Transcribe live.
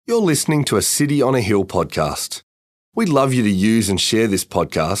You're listening to a City on a Hill podcast. We'd love you to use and share this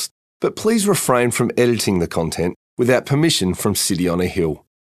podcast, but please refrain from editing the content without permission from City on a Hill.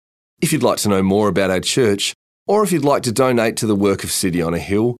 If you'd like to know more about our church, or if you'd like to donate to the work of City on a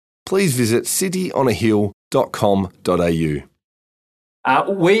Hill, please visit cityonahill.com.au.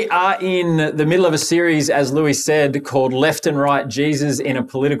 We are in the middle of a series, as Louis said, called Left and Right Jesus in a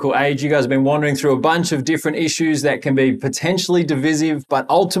Political Age. You guys have been wandering through a bunch of different issues that can be potentially divisive, but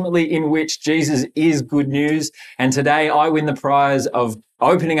ultimately in which Jesus is good news. And today I win the prize of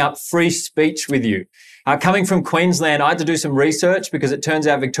opening up free speech with you. Coming from Queensland, I had to do some research because it turns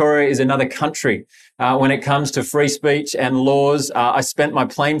out Victoria is another country when it comes to free speech and laws. I spent my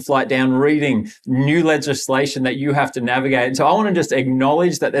plane flight down reading new legislation that you have to navigate. And so I want to just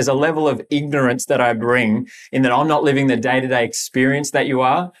acknowledge that there's a level of ignorance that I bring in that I'm not living the day-to-day experience that you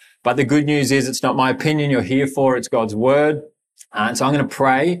are. But the good news is it's not my opinion you're here for, it's God's word. And so I'm going to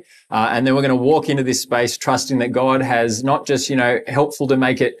pray, and then we're going to walk into this space trusting that God has not just, helpful to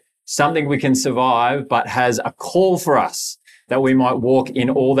make it something we can survive, but has a call for us that we might walk in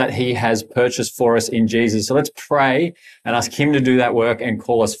all that he has purchased for us in Jesus. So let's pray and ask him to do that work and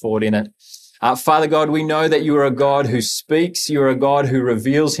call us forward in it. Father God, we know that you are a God who speaks. You are a God who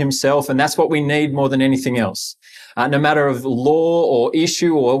reveals himself, and that's what we need more than anything else. No matter of law or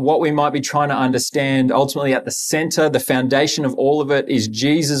issue or what we might be trying to understand, ultimately at the center, the foundation of all of it is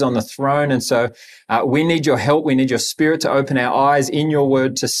Jesus on the throne. And so we need your help. We need your spirit to open our eyes in your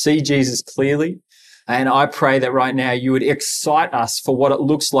word to see Jesus clearly. And I pray that right now you would excite us for what it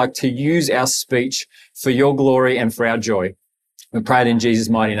looks like to use our speech for your glory and for our joy. We pray it in Jesus'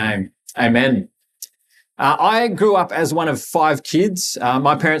 mighty name. Amen. I grew up as one of 5 kids.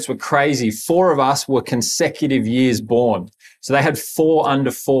 My parents were crazy. 4 of us were consecutive years born. So they had 4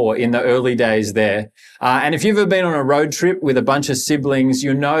 under 4 in the early days there. And if you've ever been on a road trip with a bunch of siblings,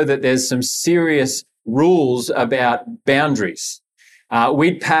 you know that there's some serious rules about boundaries.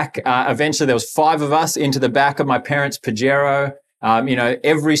 We'd pack, eventually there was 5 of us into the back of my parents' Pajero.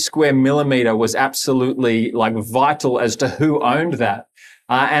 Every square millimeter was absolutely vital as to who owned that.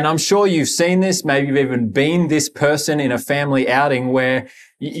 And I'm sure you've seen this. Maybe you've even been this person in a family outing where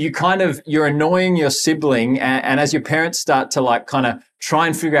you're annoying your sibling. And as your parents start to try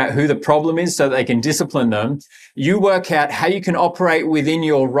and figure out who the problem is so that they can discipline them, you work out how you can operate within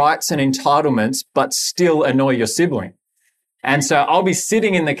your rights and entitlements, but still annoy your sibling. And so I'll be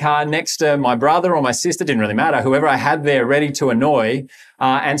sitting in the car next to my brother or my sister, didn't really matter, whoever I had there ready to annoy.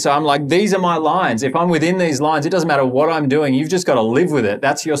 And so I'm like, these are my lines. If I'm within these lines, it doesn't matter what I'm doing. You've just got to live with it.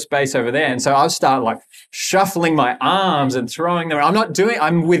 That's your space over there. And so I'll start shuffling my arms and throwing them.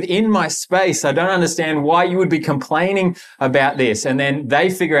 I'm within my space. I don't understand why you would be complaining about this. And then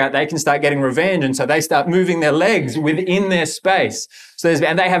they figure out they can start getting revenge. And so they start moving their legs within their space.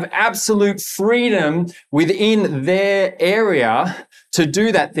 And they have absolute freedom within their area to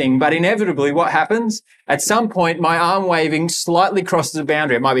do that thing. But inevitably, what happens? At some point, my arm waving slightly crosses a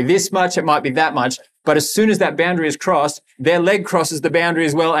boundary. It might be this much, it might be that much. But as soon as that boundary is crossed, their leg crosses the boundary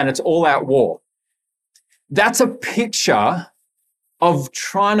as well, and it's all out war. That's a picture of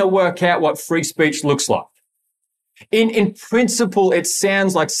trying to work out what free speech looks like. In principle, it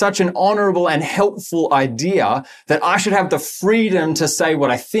sounds like such an honorable and helpful idea that I should have the freedom to say what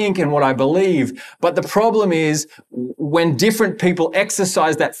I think and what I believe. But the problem is when different people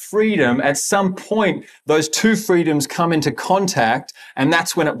exercise that freedom, at some point, those two freedoms come into contact, and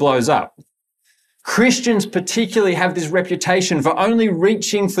that's when it blows up. Christians particularly have this reputation for only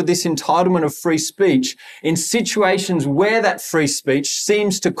reaching for this entitlement of free speech in situations where that free speech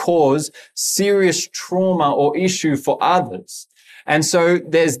seems to cause serious trauma or issue for others. And so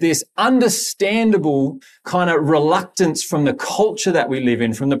there's this understandable kind of reluctance from the culture that we live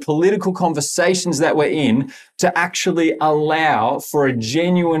in, from the political conversations that we're in, to actually allow for a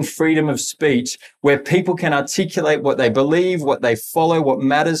genuine freedom of speech where people can articulate what they believe, what they follow, what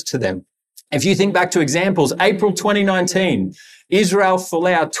matters to them. If you think back to examples, April 2019, Israel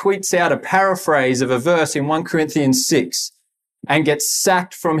Folau tweets out a paraphrase of a verse in 1 Corinthians 6 and gets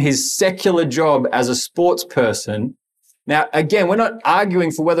sacked from his secular job as a sports person. Now, again, we're not arguing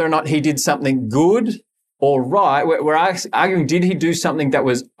for whether or not he did something good or right. We're arguing, did he do something that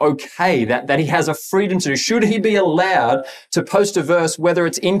was okay, that he has a freedom to do? Should he be allowed to post a verse, whether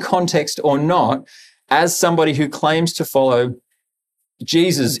it's in context or not, as somebody who claims to follow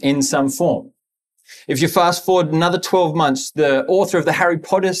Jesus in some form? If you fast forward another 12 months, the author of the Harry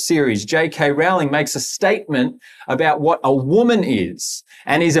Potter series, J.K. Rowling, makes a statement about what a woman is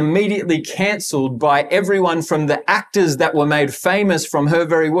and is immediately cancelled by everyone from the actors that were made famous from her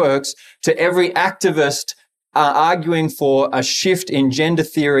very works to every activist are arguing for a shift in gender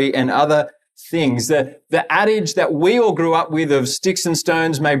theory and other things. The adage that we all grew up with of sticks and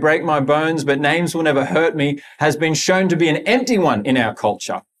stones may break my bones, but names will never hurt me has been shown to be an empty one in our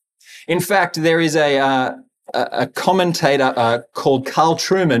culture. In fact, there is a commentator called Carl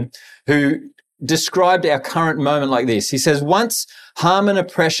Trueman who described our current moment like this. He says, once harm and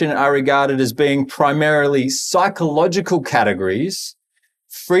oppression are regarded as being primarily psychological categories,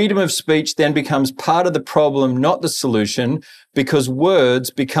 freedom of speech then becomes part of the problem, not the solution, because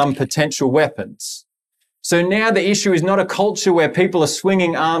words become potential weapons. So now the issue is not a culture where people are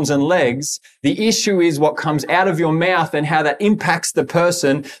swinging arms and legs. The issue is what comes out of your mouth and how that impacts the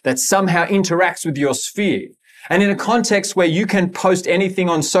person that somehow interacts with your sphere. And in a context where you can post anything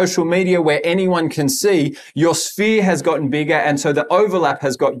on social media where anyone can see, your sphere has gotten bigger, and so the overlap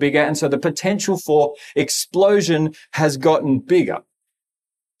has got bigger, and so the potential for explosion has gotten bigger.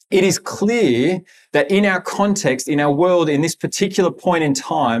 It is clear that in our context, in our world, in this particular point in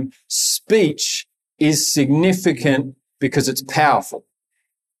time, speech is significant because it's powerful.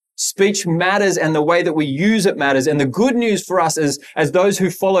 Speech matters, and the way that we use it matters. And the good news for us as those who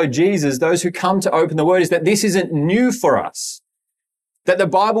follow Jesus, those who come to open the word, is that this isn't new for us. That the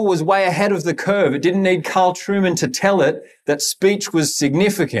Bible was way ahead of the curve. It didn't need Carl Trueman to tell it that speech was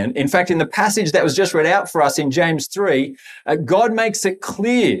significant. In fact, in the passage that was just read out for us in James 3, God makes it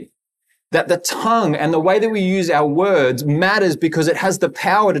clear that the tongue and the way that we use our words matters because it has the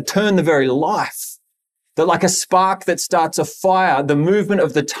power to turn the very life. That like a spark that starts a fire, the movement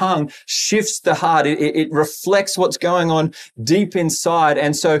of the tongue shifts the heart. It reflects what's going on deep inside.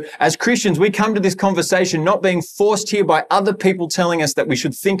 And so as Christians, we come to this conversation not being forced here by other people telling us that we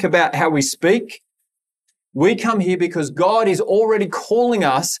should think about how we speak. We come here because God is already calling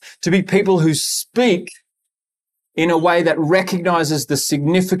us to be people who speak in a way that recognizes the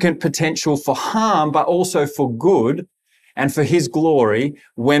significant potential for harm, but also for good and for His glory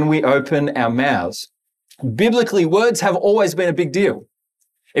when we open our mouths. Biblically, words have always been a big deal.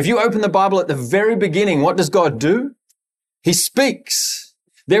 If you open the Bible at the very beginning, what does God do? He speaks.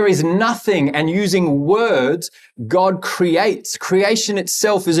 There is nothing, and using words, God creates. Creation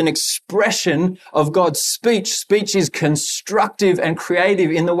itself is an expression of God's speech. Speech is constructive and creative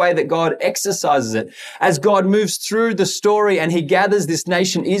in the way that God exercises it. As God moves through the story and He gathers this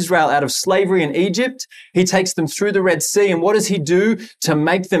nation Israel out of slavery in Egypt, He takes them through the Red Sea. And what does He do to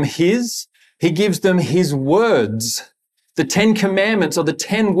make them His? He gives them His words. The 10 commandments, or the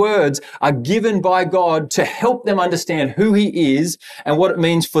 10 words, are given by God to help them understand who He is and what it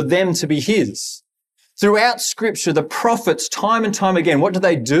means for them to be His. Throughout Scripture, the prophets, time and time again, what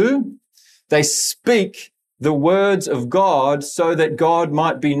do? They speak the words of God so that God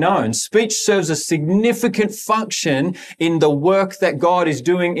might be known. Speech serves a significant function in the work that God is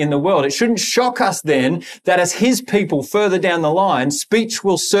doing in the world. It shouldn't shock us then that as His people further down the line, speech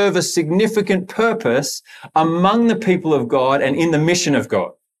will serve a significant purpose among the people of God and in the mission of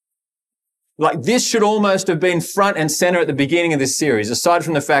God. Like this should almost have been front and center at the beginning of this series, aside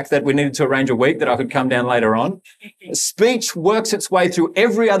from the fact that we needed to arrange a week that I could come down later on. Speech works its way through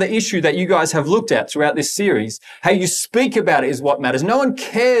every other issue that you guys have looked at throughout this series. How you speak about it is what matters. No one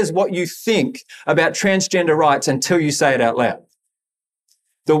cares what you think about transgender rights until you say it out loud.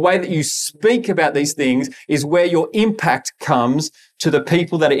 The way that you speak about these things is where your impact comes to the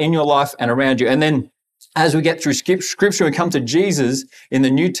people that are in your life and around you. And then as we get through Scripture, we come to Jesus in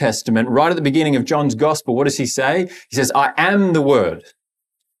the New Testament, right at the beginning of John's Gospel. What does He say? He says, I am the Word.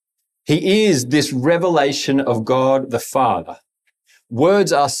 He is this revelation of God the Father.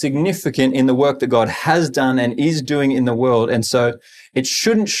 Words are significant in the work that God has done and is doing in the world. And so it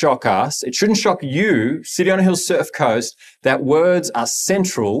shouldn't shock us. It shouldn't shock you, City on a Hill Surf Coast, that words are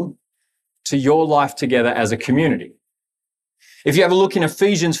central to your life together as a community. If you have a look in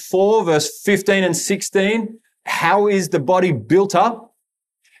Ephesians 4, verse 15 and 16, how is the body built up?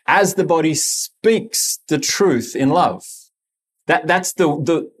 As the body speaks the truth in love. That's the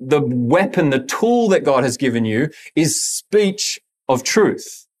weapon, the tool that God has given you is speech of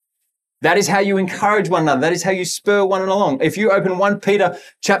truth. That is how you encourage one another. That is how you spur one another along. If you open 1 Peter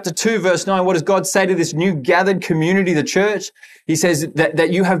chapter 2, verse 9, what does God say to this new gathered community, the church? He says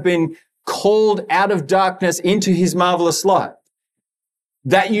that you have been called out of darkness into His marvelous light,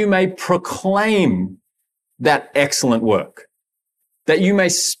 that you may proclaim that excellent work, that you may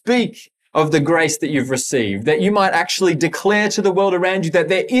speak of the grace that you've received, that you might actually declare to the world around you that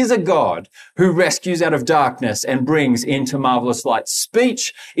there is a God who rescues out of darkness and brings into marvelous light.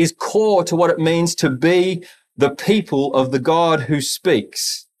 Speech is core to what it means to be the people of the God who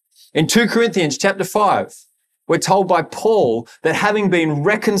speaks. In 2 Corinthians chapter 5, we're told by Paul that having been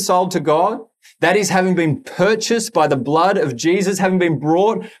reconciled to God, That is, having been purchased by the blood of Jesus, having been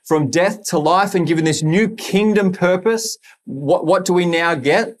brought from death to life and given this new kingdom purpose, what do we now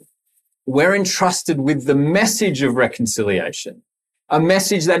get? We're entrusted with the message of reconciliation, a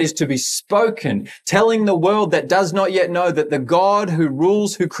message that is to be spoken, telling the world that does not yet know that the God who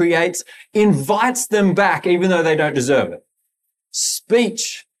rules, who creates, invites them back even though they don't deserve it.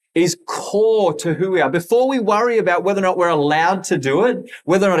 Speech is core to who we are. Before we worry about whether or not we're allowed to do it,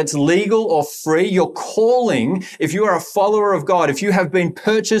 whether or not it's legal or free, your calling, if you are a follower of God, if you have been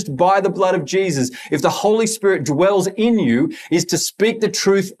purchased by the blood of Jesus, if the Holy Spirit dwells in you, is to speak the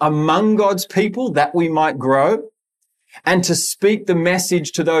truth among God's people that we might grow, and to speak the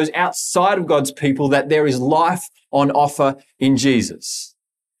message to those outside of God's people that there is life on offer in Jesus.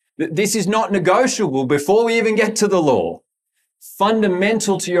 This is not negotiable before we even get to the law.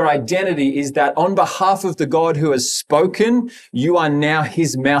 Fundamental to your identity is that on behalf of the God who has spoken, you are now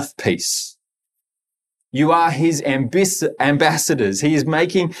his mouthpiece. You are his ambassadors. He is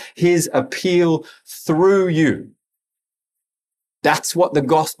making his appeal through you. That's what the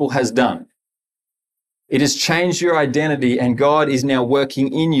gospel has done. It has changed your identity and God is now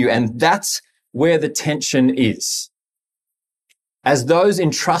working in you. And that's where the tension is. As those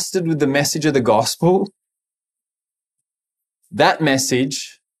entrusted with the message of the gospel, that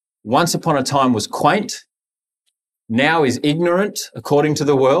message, once upon a time, was quaint, now is ignorant according to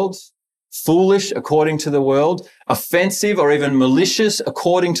the world, foolish according to the world, offensive or even malicious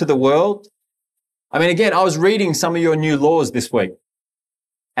according to the world. I mean, again, I was reading some of your new laws this week,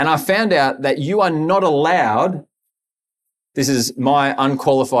 and I found out that you are not allowed, this is my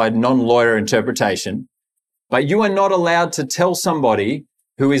unqualified non-lawyer interpretation, but you are not allowed to tell somebody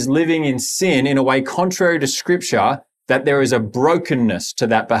who is living in sin in a way contrary to Scripture that there is a brokenness to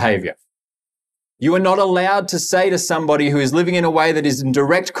that behavior. You are not allowed to say to somebody who is living in a way that is in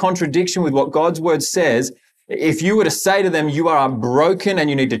direct contradiction with what God's word says, if you were to say to them, you are broken and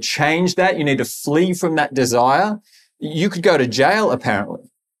you need to change that, you need to flee from that desire, you could go to jail, apparently.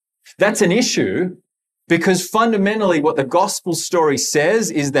 That's an issue because fundamentally what the gospel story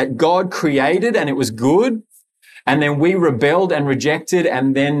says is that God created and it was good, and then we rebelled and rejected,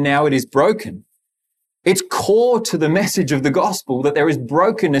 and then now it is broken. It's core to the message of the gospel that there is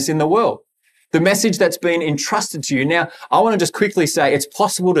brokenness in the world. The message that's been entrusted to you. Now, I want to just quickly say it's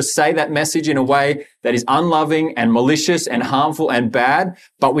possible to say that message in a way that is unloving and malicious and harmful and bad,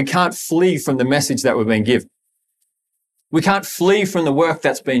 but we can't flee from the message that we've been given. We can't flee from the work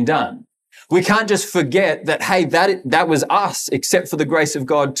that's been done. We can't just forget that, hey, that was us, except for the grace of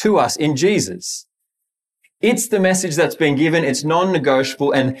God to us in Jesus. It's the message that's been given. It's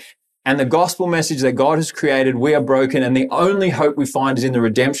non-negotiable. And the gospel message that God has created, we are broken, and the only hope we find is in the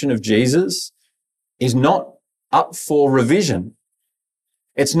redemption of Jesus, is not up for revision.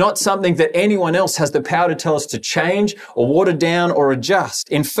 It's not something that anyone else has the power to tell us to change or water down or adjust.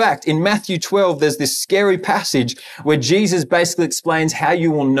 In fact, in Matthew 12, there's this scary passage where Jesus basically explains how you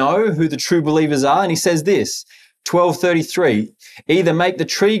will know who the true believers are. And he says this, 12:33, either make the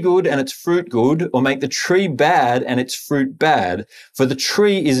tree good and its fruit good, or make the tree bad and its fruit bad, for the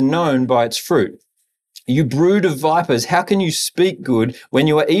tree is known by its fruit. You brood of vipers, how can you speak good when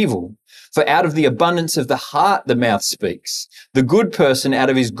you are evil? For out of the abundance of the heart the mouth speaks. The good person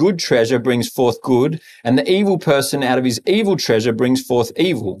out of his good treasure brings forth good, and the evil person out of his evil treasure brings forth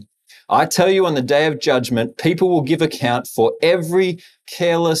evil. I tell you, on the day of judgment, people will give account for every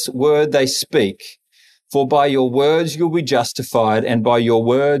careless word they speak. For by your words you'll be justified, and by your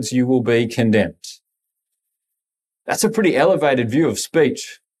words you will be condemned. That's a pretty elevated view of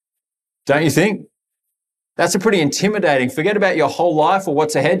speech, don't you think? That's a pretty intimidating. Forget about your whole life or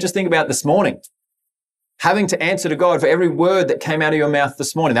what's ahead. Just think about this morning. Having to answer to God for every word that came out of your mouth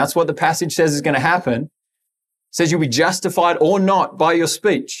this morning. That's what the passage says is going to happen. It says you'll be justified or not by your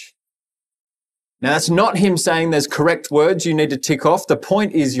speech. Now, that's not him saying there's correct words you need to tick off. The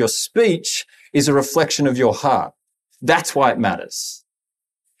point is your speech is a reflection of your heart. That's why it matters.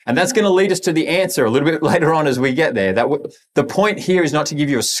 And that's going to lead us to the answer a little bit later on as we get there. The point here is not to give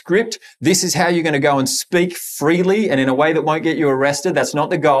you a script. This is how you're going to go and speak freely and in a way that won't get you arrested. That's not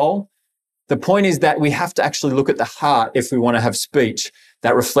the goal. The point is that we have to actually look at the heart if we want to have speech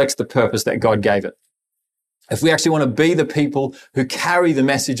that reflects the purpose that God gave it. If we actually want to be the people who carry the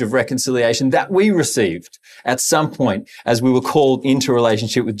message of reconciliation that we received at some point as we were called into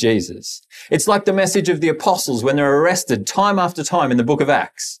relationship with Jesus. It's like the message of the apostles when they're arrested time after time in the book of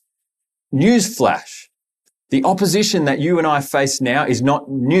Acts. Newsflash. The opposition that you and I face now is not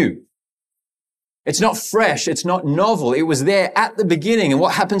new. It's not fresh. It's not novel. It was there at the beginning. And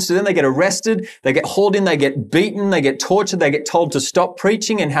what happens to them? They get arrested. They get hauled in. They get beaten. They get tortured. They get told to stop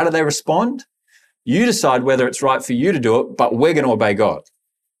preaching. And how do they respond? You decide whether it's right for you to do it, but we're going to obey God.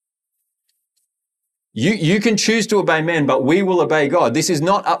 You can choose to obey men, but we will obey God. This is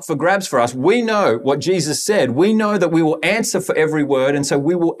not up for grabs for us. We know what Jesus said. We know that we will answer for every word. And so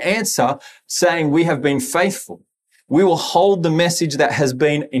we will answer saying we have been faithful. We will hold the message that has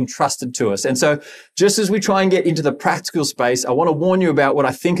been entrusted to us. And so just as we try and get into the practical space, I want to warn you about what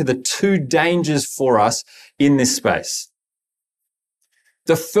I think are the two dangers for us in this space.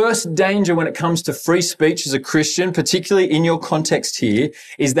 The first danger when it comes to free speech as a Christian, particularly in your context here,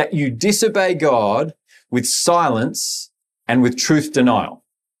 is that you disobey God with silence and with truth denial.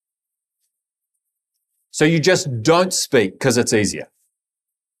 So you just don't speak because it's easier.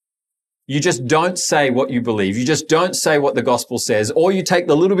 You just don't say what you believe. You just don't say what the gospel says, or you take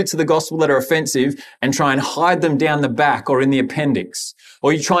the little bits of the gospel that are offensive and try and hide them down the back or in the appendix,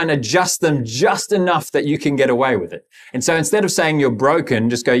 or you try and adjust them just enough that you can get away with it. And so instead of saying you're broken,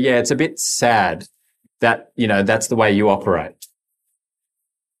 just go, yeah, it's a bit sad that, that's the way you operate.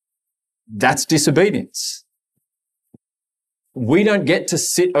 That's disobedience. We don't get to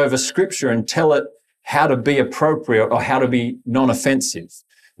sit over scripture and tell it how to be appropriate or how to be non-offensive.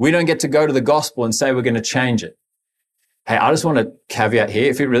 We don't get to go to the gospel and say we're going to change it. Hey, I just want to caveat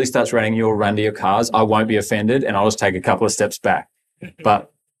here. If it really starts raining, you'll run to your cars. I won't be offended and I'll just take a couple of steps back.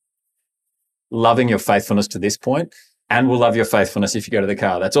 But loving your faithfulness to this point, and we'll love your faithfulness if you go to the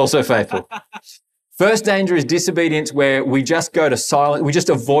car. That's also faithful. First danger is disobedience, where we just go to silence. We just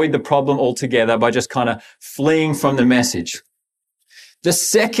avoid the problem altogether by just kind of fleeing from the message. The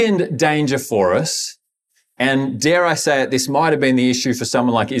second danger for us, and dare I say it, this might have been the issue for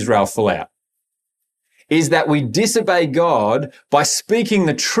someone like Israel Folau, is that we disobey God by speaking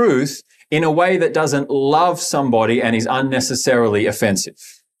the truth in a way that doesn't love somebody and is unnecessarily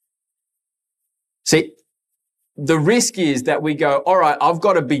offensive. See, the risk is that we go, all right, I've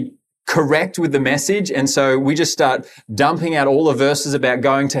got to be correct with the message. And so we just start dumping out all the verses about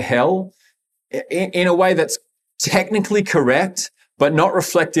going to hell in a way that's technically correct, but not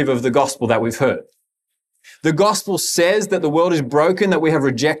reflective of the gospel that we've heard. The gospel says that the world is broken, that we have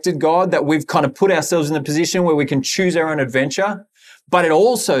rejected God, that we've kind of put ourselves in the position where we can choose our own adventure. But it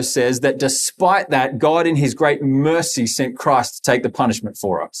also says that despite that, God in his great mercy sent Christ to take the punishment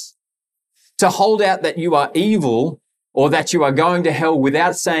for us. To hold out that you are evil or that you are going to hell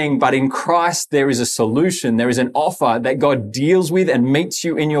without saying, but in Christ there is a solution, there is an offer that God deals with and meets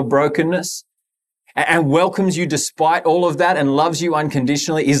you in your brokenness and welcomes you despite all of that and loves you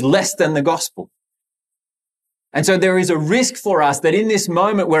unconditionally, is less than the gospel. And so there is a risk for us that in this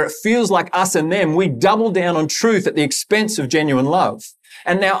moment where it feels like us and them, we double down on truth at the expense of genuine love.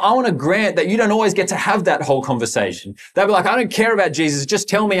 And now I want to grant that you don't always get to have that whole conversation. They'll be like, I don't care about Jesus. Just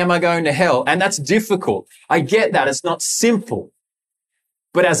tell me, am I going to hell? And that's difficult. I get that. It's not simple.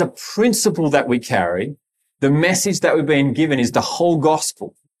 But as a principle that we carry, the message that we've been given is the whole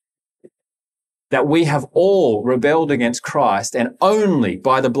gospel. That we have all rebelled against Christ, and only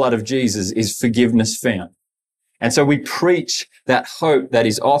by the blood of Jesus is forgiveness found. And so we preach that hope that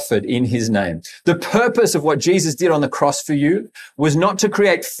is offered in his name. The purpose of what Jesus did on the cross for you was not to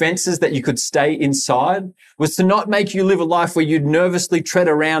create fences that you could stay inside, was to not make you live a life where you'd nervously tread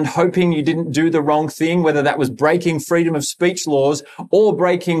around hoping you didn't do the wrong thing, whether that was breaking freedom of speech laws or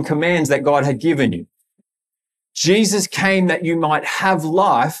breaking commands that God had given you. Jesus came that you might have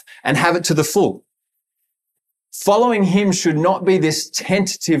life and have it to the full. Following him should not be this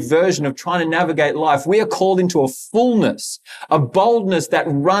tentative version of trying to navigate life. We are called into a fullness, a boldness that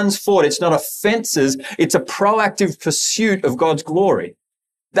runs forward. It's not offenses. It's a proactive pursuit of God's glory.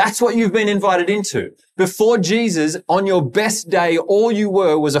 That's what you've been invited into. Before Jesus, on your best day, all you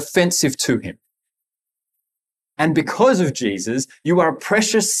were was offensive to him. And because of Jesus, you are a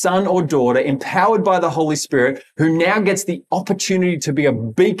precious son or daughter empowered by the Holy Spirit who now gets the opportunity to be a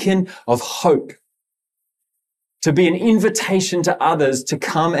beacon of hope, to be an invitation to others to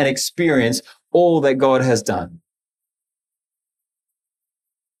come and experience all that God has done.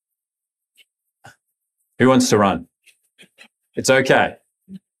 Who wants to run? It's okay.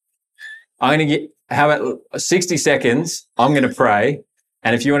 I'm going to get, how about 60 seconds? I'm going to pray.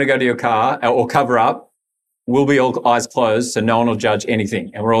 And if you want to go to your car or cover up, we'll be all eyes closed so no one will judge anything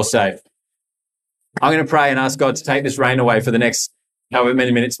and we're all safe. I'm going to pray and ask God to take this rain away for the next however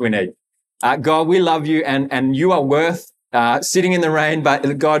many minutes we need. God, we love you and you are worth sitting in the rain.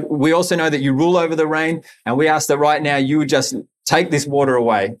 But God, we also know that you rule over the rain. And we ask that right now you would just take this water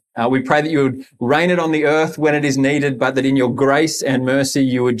away. We pray that you would rain it on the earth when it is needed, but that in your grace and mercy,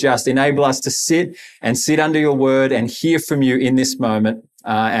 you would just enable us to sit under your word and hear from you in this moment.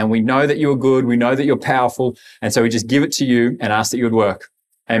 And we know that you are good. We know that you're powerful. And so we just give it to you and ask that you would work.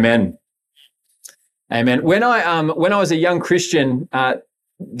 Amen. Amen. When I was a young Christian,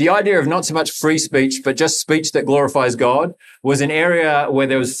 the idea of not so much free speech, but just speech that glorifies God was an area where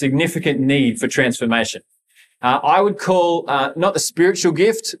there was significant need for transformation. I would call not the spiritual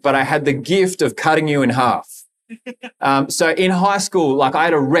gift, but I had the gift of cutting you in half. So in high school, like I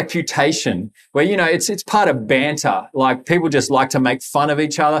had a reputation where, it's part of banter. Like people just like to make fun of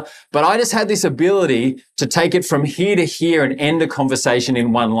each other. But I just had this ability to take it from here to here and end a conversation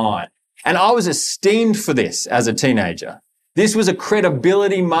in one line. And I was esteemed for this as a teenager. This was a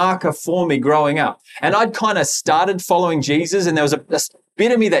credibility marker for me growing up. And I'd kind of started following Jesus, and there was a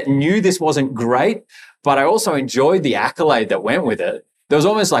bit of me that knew this wasn't great, but I also enjoyed the accolade that went with it. There was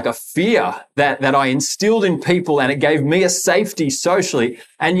almost like a fear that I instilled in people, and it gave me a safety socially.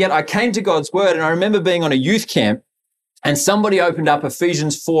 And yet I came to God's word, and I remember being on a youth camp, and somebody opened up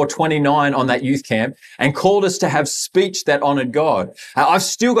Ephesians 4:29 on that youth camp and called us to have speech that honored God. I've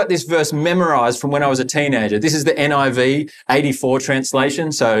still got this verse memorized from when I was a teenager. This is the NIV 84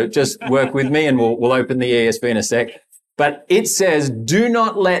 translation. So just work with me and we'll open the ESV in a sec. But it says, "Do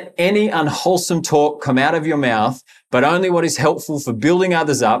not let any unwholesome talk come out of your mouth, but only what is helpful for building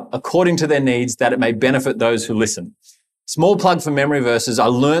others up according to their needs, that it may benefit those who listen." Small plug for memory verses. I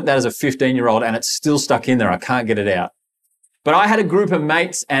learned that as a 15-year-old and it's still stuck in there. I can't get it out. But I had a group of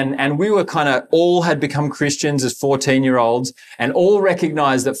mates and we were all had become Christians as 14-year-olds and all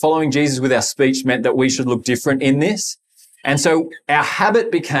recognized that following Jesus with our speech meant that we should look different in this. And so our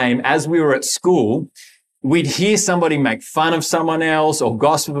habit became, as we were at school, we'd hear somebody make fun of someone else or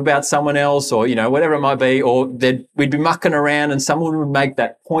gossip about someone else or, whatever it might be, or we'd be mucking around and someone would make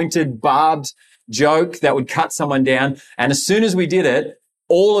that pointed, barbed joke that would cut someone down. And as soon as we did it,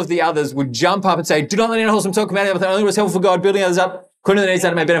 all of the others would jump up and say, "Do not let any unwholesome talk come out of it, only what is helpful for God, building others up, according to the needs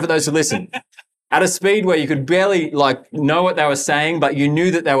that it may benefit those who listen." At a speed where you could barely know what they were saying, but you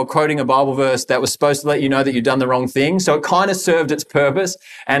knew that they were quoting a Bible verse that was supposed to let you know that you'd done the wrong thing. So it kind of served its purpose.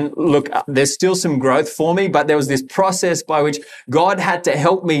 And look, there's still some growth for me, but there was this process by which God had to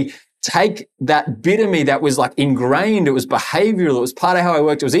help me take that bit of me that was ingrained. It was behavioral. It was part of how I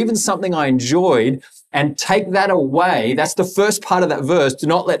worked. It was even something I enjoyed, and take that away. That's the first part of that verse. Do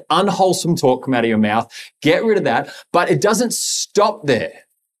not let unwholesome talk come out of your mouth. Get rid of that. But it doesn't stop there.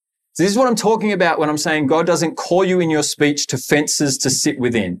 So this is what I'm talking about when I'm saying God doesn't call you in your speech to fences to sit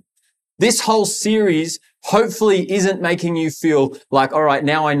within. This whole series hopefully isn't making you feel like, all right,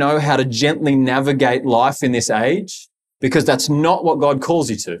 now I know how to gently navigate life in this age, because that's not what God calls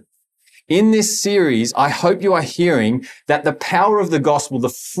you to. In this series, I hope you are hearing that the power of the gospel, the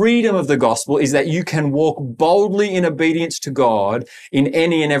freedom of the gospel, is that you can walk boldly in obedience to God in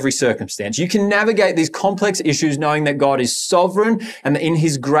any and every circumstance. You can navigate these complex issues knowing that God is sovereign and that in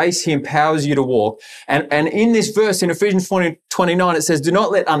his grace, he empowers you to walk. And in this verse in Ephesians 4:29, it says, "Do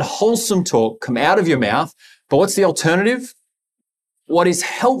not let unwholesome talk come out of your mouth." But what's the alternative? What is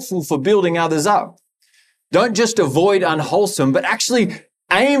helpful for building others up. Don't just avoid unwholesome, but actually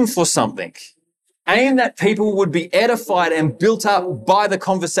aim for something. Aim that people would be edified and built up by the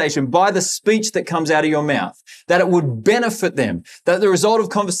conversation, by the speech that comes out of your mouth, that it would benefit them, that the result of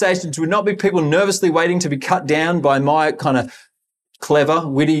conversations would not be people nervously waiting to be cut down by my kind of clever,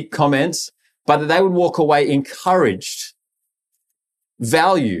 witty comments, but that they would walk away encouraged,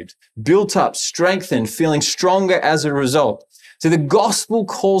 valued, built up, strengthened, feeling stronger as a result. So the gospel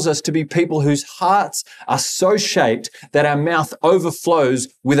calls us to be people whose hearts are so shaped that our mouth overflows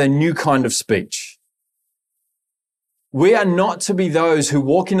with a new kind of speech. We are not to be those who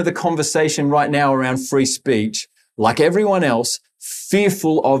walk into the conversation right now around free speech like everyone else,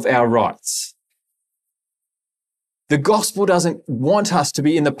 fearful of our rights. The gospel doesn't want us to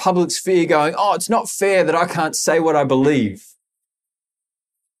be in the public sphere going, "Oh, it's not fair that I can't say what I believe."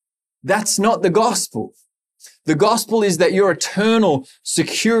 That's not the gospel. The gospel is that your eternal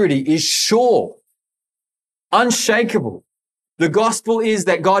security is sure, unshakable. The gospel is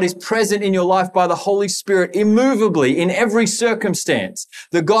that God is present in your life by the Holy Spirit immovably in every circumstance.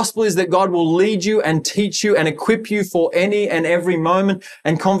 The gospel is that God will lead you and teach you and equip you for any and every moment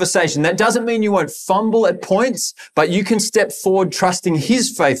and conversation. That doesn't mean you won't fumble at points, but you can step forward trusting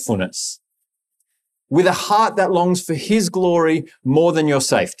his faithfulness with a heart that longs for his glory more than your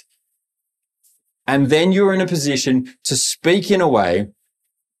safety. And then you're in a position to speak in a way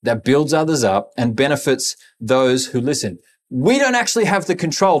that builds others up and benefits those who listen. We don't actually have the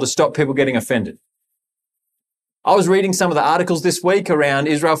control to stop people getting offended. I was reading some of the articles this week around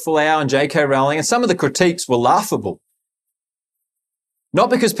Israel Folau and J.K. Rowling, and some of the critiques were laughable.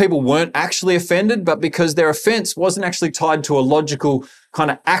 Not because people weren't actually offended, but because their offense wasn't actually tied to a logical kind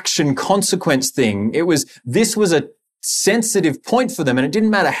of action consequence thing. This was a sensitive point for them, and it didn't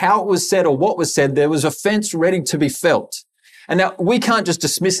matter how it was said or what was said, there was offense ready to be felt. And now we can't just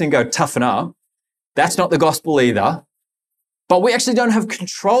dismiss and go, toughen up. That's not the gospel either. But we actually don't have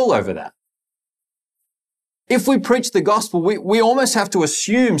control over that. If we preach the gospel, we almost have to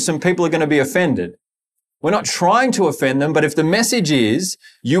assume some people are going to be offended. We're not trying to offend them, but if the message is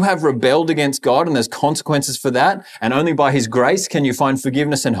you have rebelled against God and there's consequences for that, and only by his grace can you find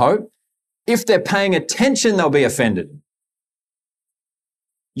forgiveness and hope, if they're paying attention, they'll be offended.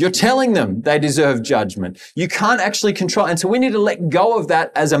 You're telling them they deserve judgment. You can't actually control. And so we need to let go of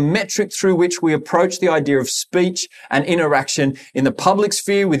that as a metric through which we approach the idea of speech and interaction in the public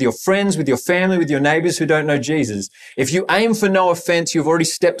sphere with your friends, with your family, with your neighbors who don't know Jesus. If you aim for no offense, you've already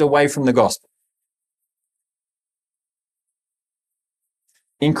stepped away from the gospel.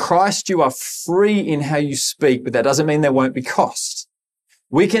 In Christ, you are free in how you speak, but that doesn't mean there won't be cost.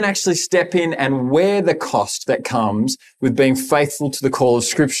 We can actually step in and wear the cost that comes with being faithful to the call of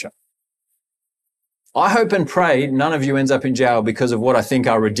Scripture. I hope and pray none of you ends up in jail because of what I think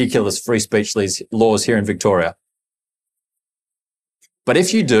are ridiculous free speech laws here in Victoria. But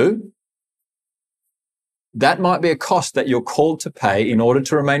if you do, that might be a cost that you're called to pay in order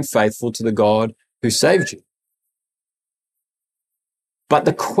to remain faithful to the God who saved you. But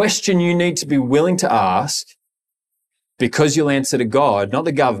the question you need to be willing to ask, because you'll answer to God, not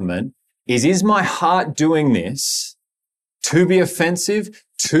the government, is my heart doing this to be offensive,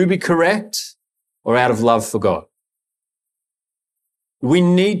 to be correct, or out of love for God? We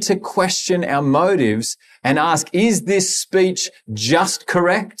need to question our motives and ask, is this speech just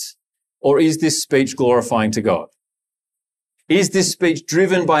correct, or is this speech glorifying to God? Is this speech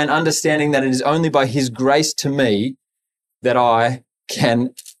driven by an understanding that it is only by his grace to me that I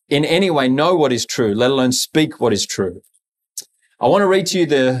can in any way know what is true, let alone speak what is true? I want to read to you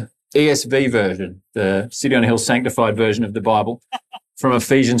the ESV version, the City on a Hill Sanctified version of the Bible from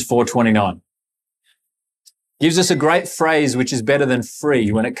Ephesians 4:29. Gives us a great phrase which is better than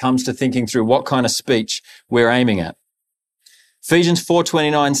free when it comes to thinking through what kind of speech we're aiming at. Ephesians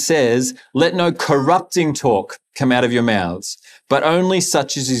 4:29 says, "Let no corrupting talk come out of your mouths, but only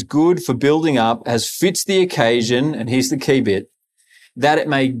such as is good for building up as fits the occasion," and here's the key bit, "that it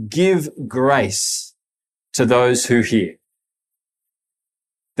may give grace to those who hear."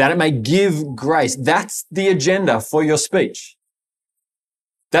 That it may give grace. That's the agenda for your speech.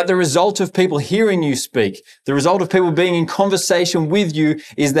 That the result of people hearing you speak, the result of people being in conversation with you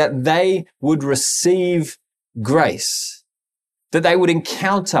is that they would receive grace. That they would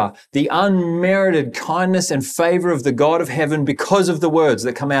encounter the unmerited kindness and favor of the God of heaven because of the words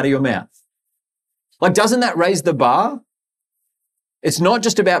that come out of your mouth. Like, doesn't that raise the bar? It's not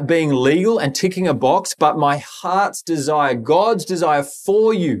just about being legal and ticking a box, but my heart's desire, God's desire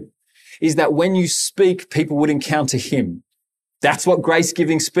for you, is that when you speak, people would encounter him. That's what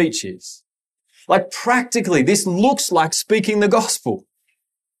grace-giving speech is. Like, practically, this looks like speaking the gospel.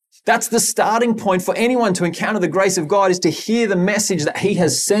 That's the starting point for anyone to encounter the grace of God, is to hear the message that he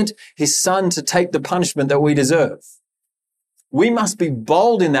has sent his son to take the punishment that we deserve. We must be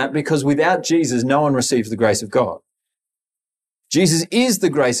bold in that, because without Jesus, no one receives the grace of God. Jesus is the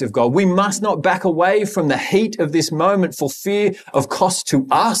grace of God. We must not back away from the heat of this moment for fear of cost to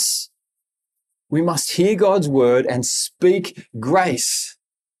us. We must hear God's word and speak grace.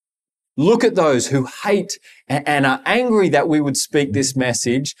 Look at those who hate and are angry that we would speak this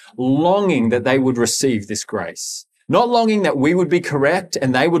message, longing that they would receive this grace. Not longing that we would be correct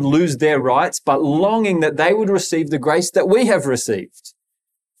and they would lose their rights, but longing that they would receive the grace that we have received.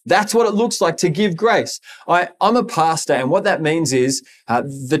 That's what it looks like to give grace. I'm a pastor, and what that means is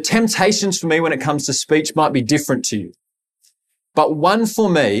the temptations for me when it comes to speech might be different to you. But one for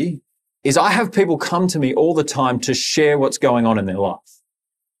me is I have people come to me all the time to share what's going on in their life.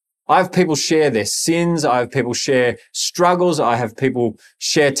 I have people share their sins. I have people share struggles. I have people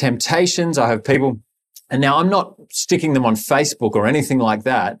share temptations. I have people, and now I'm not sticking them on Facebook or anything like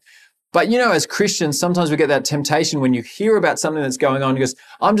that. But, you know, as Christians, sometimes we get that temptation when you hear about something that's going on, you go,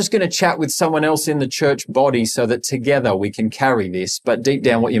 I'm just going to chat with someone else in the church body so that together we can carry this. But deep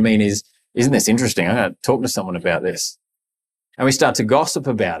down, what you mean is, isn't this interesting? I'm going to talk to someone about this. And we start to gossip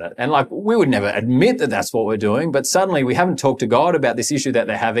about it. And like, we would never admit that that's what we're doing, but suddenly we haven't talked to God about this issue that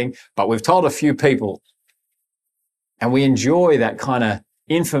they're having, but we've told a few people. And we enjoy that kind of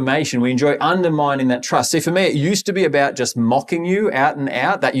information. We enjoy undermining that trust. See, for me, it used to be about just mocking you out and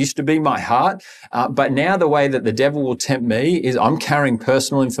out. That used to be my heart. But now the way that the devil will tempt me is I'm carrying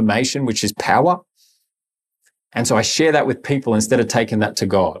personal information, which is power. And so I share that with people instead of taking that to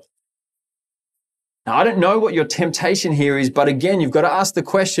God. Now, I don't know what your temptation here is, but again, you've got to ask the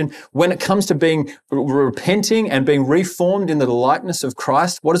question, when it comes to being repenting and being reformed into the likeness of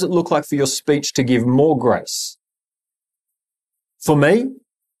Christ, what does it look like for your speech to give more grace? For me,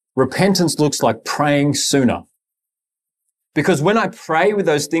 repentance looks like praying sooner. Because when I pray with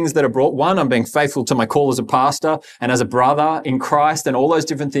those things that are brought, one, I'm being faithful to my call as a pastor and as a brother in Christ and all those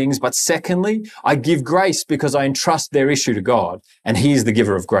different things. But secondly, I give grace because I entrust their issue to God, and He is the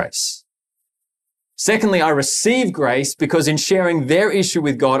giver of grace. Secondly, I receive grace because in sharing their issue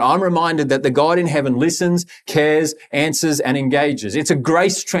with God, I'm reminded that the God in heaven listens, cares, answers, and engages. It's a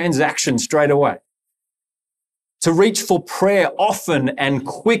grace transaction straight away. To reach for prayer often and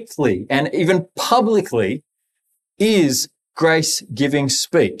quickly and even publicly is grace-giving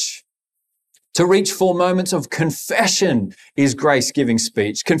speech. To reach for moments of confession is grace-giving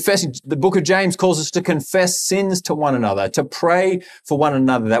speech. Confessing, the book of James calls us to confess sins to one another, to pray for one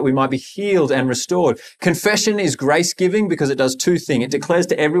another that we might be healed and restored. Confession is grace-giving because it does two things. It declares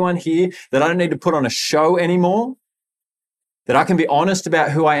to everyone here that I don't need to put on a show anymore, that I can be honest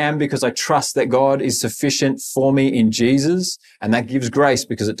about who I am because I trust that God is sufficient for me in Jesus, and that gives grace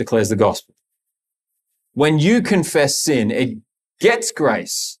because it declares the gospel. When you confess sin, it gets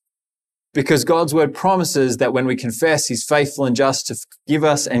grace because God's word promises that when we confess, He's faithful and just to forgive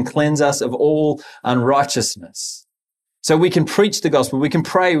us and cleanse us of all unrighteousness. So we can preach the gospel, we can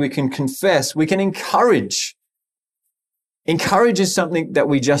pray, we can confess, we can encourage. Encourage is something that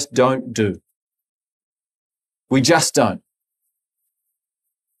we just don't do. We just don't.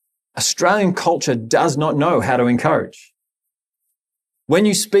 Australian culture does not know how to encourage. When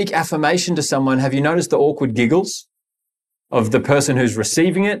you speak affirmation to someone, have you noticed the awkward giggles of the person who's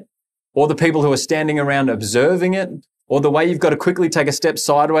receiving it, or the people who are standing around observing it, or the way you've got to quickly take a step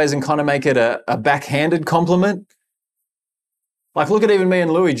sideways and kind of make it a backhanded compliment? Like, look at even me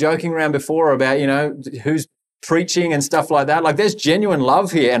and Louis joking around before about, who's preaching and stuff like that. Like, there's genuine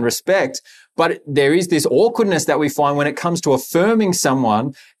love here and respect, but there is this awkwardness that we find when it comes to affirming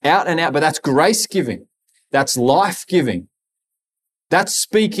someone out and out, but that's grace-giving. That's life-giving. That's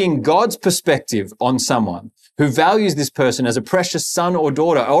speaking God's perspective on someone who values this person as a precious son or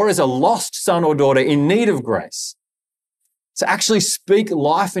daughter, or as a lost son or daughter in need of grace. To actually speak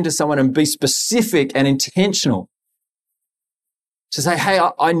life into someone and be specific and intentional. To say, hey,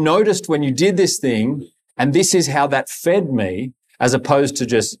 I noticed when you did this thing, and this is how that fed me, as opposed to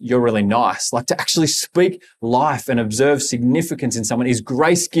just, you're really nice. Like, to actually speak life and observe significance in someone is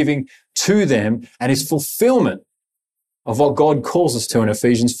grace-giving to them and is fulfillment of what God calls us to in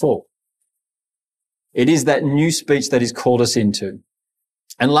Ephesians 4. It is that new speech that He's called us into.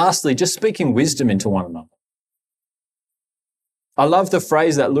 And lastly, just speaking wisdom into one another. I love the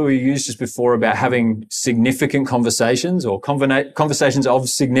phrase that Louis used just before about having significant conversations or conversations of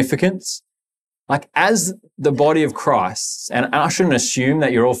significance. Like, as the body of Christ, and I shouldn't assume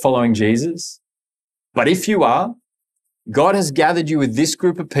that you're all following Jesus, but if you are, God has gathered you with this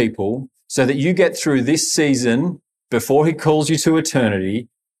group of people so that you get through this season before He calls you to eternity,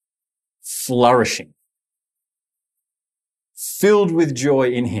 flourishing, filled with joy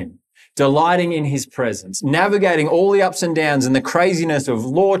in Him, delighting in His presence, navigating all the ups and downs and the craziness of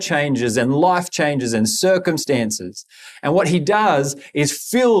law changes and life changes and circumstances. And what He does is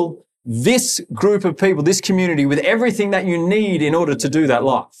fill this group of people, this community, with everything that you need in order to do that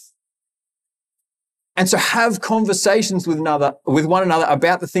life. And so have conversations with one another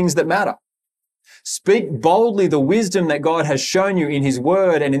about the things that matter. Speak boldly the wisdom that God has shown you in His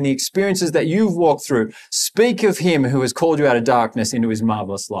word and in the experiences that you've walked through. Speak of Him who has called you out of darkness into His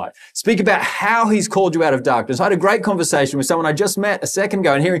marvelous light. Speak about how He's called you out of darkness. I had a great conversation with someone I just met a second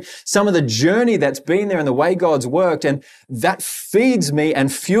ago, and hearing some of the journey that's been there and the way God's worked, and that feeds me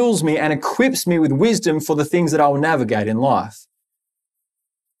and fuels me and equips me with wisdom for the things that I will navigate in life.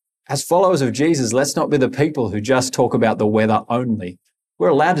 As followers of Jesus, let's not be the people who just talk about the weather only. We're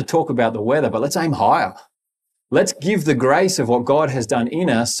allowed to talk about the weather, but let's aim higher. Let's give the grace of what God has done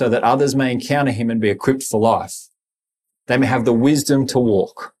in us so that others may encounter Him and be equipped for life. They may have the wisdom to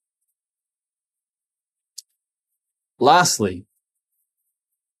walk. Lastly,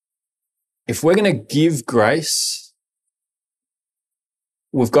 if we're going to give grace,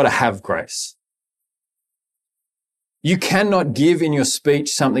 we've got to have grace. You cannot give in your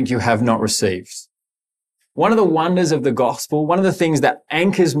speech something you have not received. One of the wonders of the gospel, one of the things that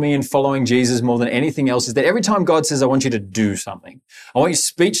anchors me in following Jesus more than anything else, is that every time God says, I want you to do something, I want your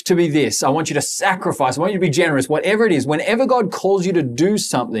speech to be this, I want you to sacrifice, I want you to be generous, whatever it is, whenever God calls you to do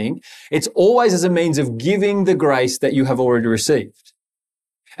something, it's always as a means of giving the grace that you have already received.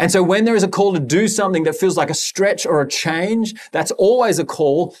 And so when there is a call to do something that feels like a stretch or a change, that's always a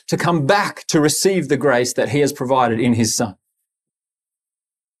call to come back to receive the grace that he has provided in his Son.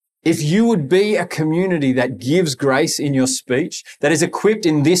 If you would be a community that gives grace in your speech, that is equipped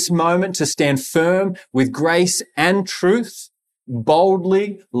in this moment to stand firm with grace and truth,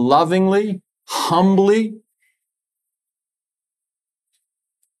 boldly, lovingly, humbly,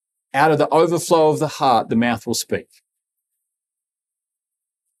 out of the overflow of the heart, the mouth will speak.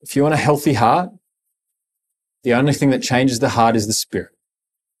 If you want a healthy heart, the only thing that changes the heart is the Spirit.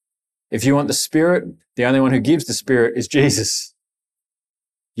 If you want the Spirit, the only one who gives the Spirit is Jesus.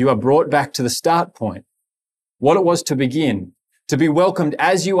 You are brought back to the start point, what it was to begin, to be welcomed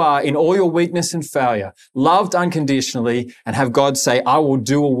as you are in all your weakness and failure, loved unconditionally, and have God say, I will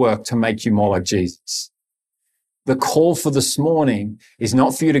do a work to make you more like Jesus. The call for this morning is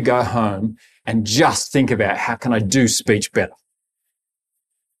not for you to go home and just think about how can I do speech better.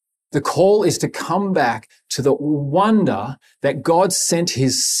 The call is to come back to the wonder that God sent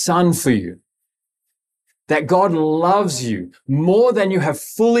his Son for you, that God loves you more than you have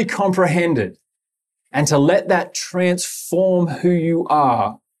fully comprehended, and to let that transform who you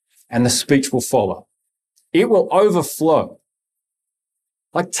are, and the speech will follow. It will overflow.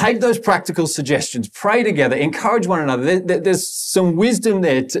 Like, take those practical suggestions, pray together, encourage one another. There's some wisdom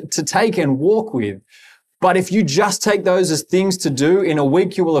there to take and walk with. But if you just take those as things to do, in a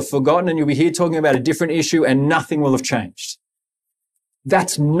week you will have forgotten and you'll be here talking about a different issue and nothing will have changed.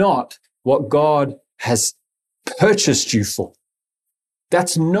 That's not what God has purchased you for.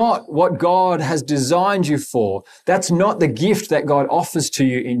 That's not what God has designed you for. That's not the gift that God offers to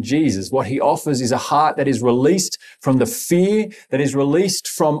you in Jesus. What he offers is a heart that is released from the fear, that is released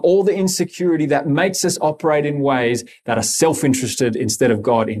from all the insecurity that makes us operate in ways that are self-interested instead of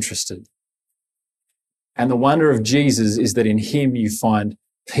God-interested. And the wonder of Jesus is that in him you find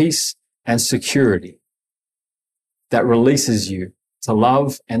peace and security that releases you to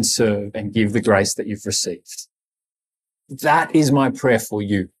love and serve and give the grace that you've received. That is my prayer for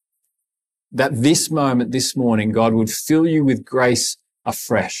you. That this moment, this morning, God would fill you with grace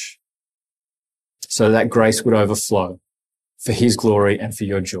afresh, so that grace would overflow for his glory and for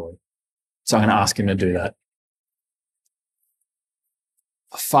your joy. So I'm going to ask him to do that.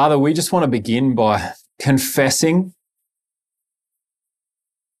 Father, we just want to begin by confessing.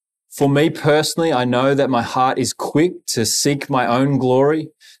 For me personally, I know that my heart is quick to seek my own glory,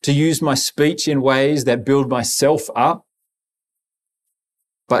 to use my speech in ways that build myself up,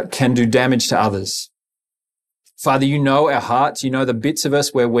 but can do damage to others. Father, you know our hearts. You know the bits of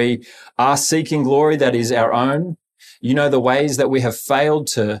us where we are seeking glory that is our own. You know the ways that we have failed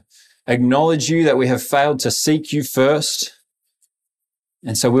to acknowledge you, that we have failed to seek you first.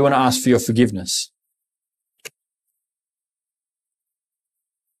 And so we want to ask for your forgiveness.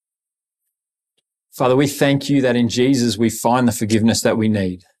 Father, we thank you that in Jesus we find the forgiveness that we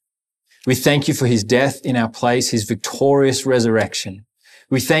need. We thank you for his death in our place, his victorious resurrection.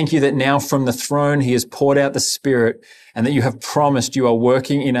 We thank you that now from the throne he has poured out the Spirit, and that you have promised you are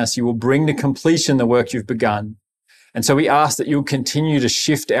working in us. You will bring to completion the work you've begun. And so we ask that you'll continue to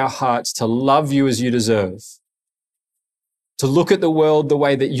shift our hearts to love you as you deserve, to look at the world the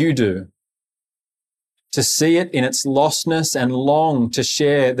way that you do, to see it in its lostness and long to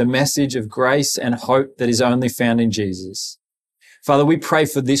share the message of grace and hope that is only found in Jesus. Father, we pray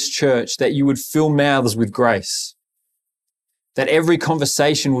for this church that you would fill mouths with grace, that every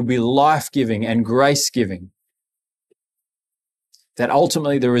conversation would be life-giving and grace-giving, that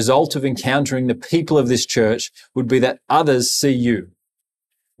ultimately the result of encountering the people of this church would be that others see you.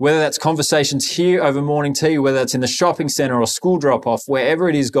 Whether that's conversations here over morning tea, whether that's in the shopping center or school drop-off, wherever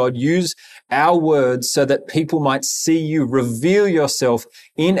it is, God, use our words so that people might see you. Reveal yourself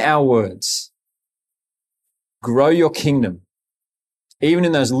in our words. Grow your kingdom. Even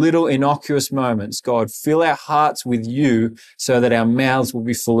in those little innocuous moments, God, fill our hearts with you so that our mouths will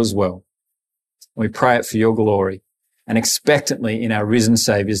be full as well. We pray it for your glory and expectantly in our risen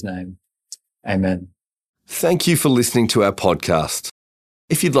Saviour's name. Amen. Thank you for listening to our podcast.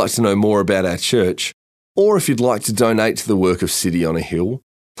 If you'd like to know more about our church, or if you'd like to donate to the work of City on a Hill,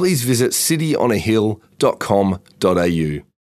 please visit cityonahill.com.au.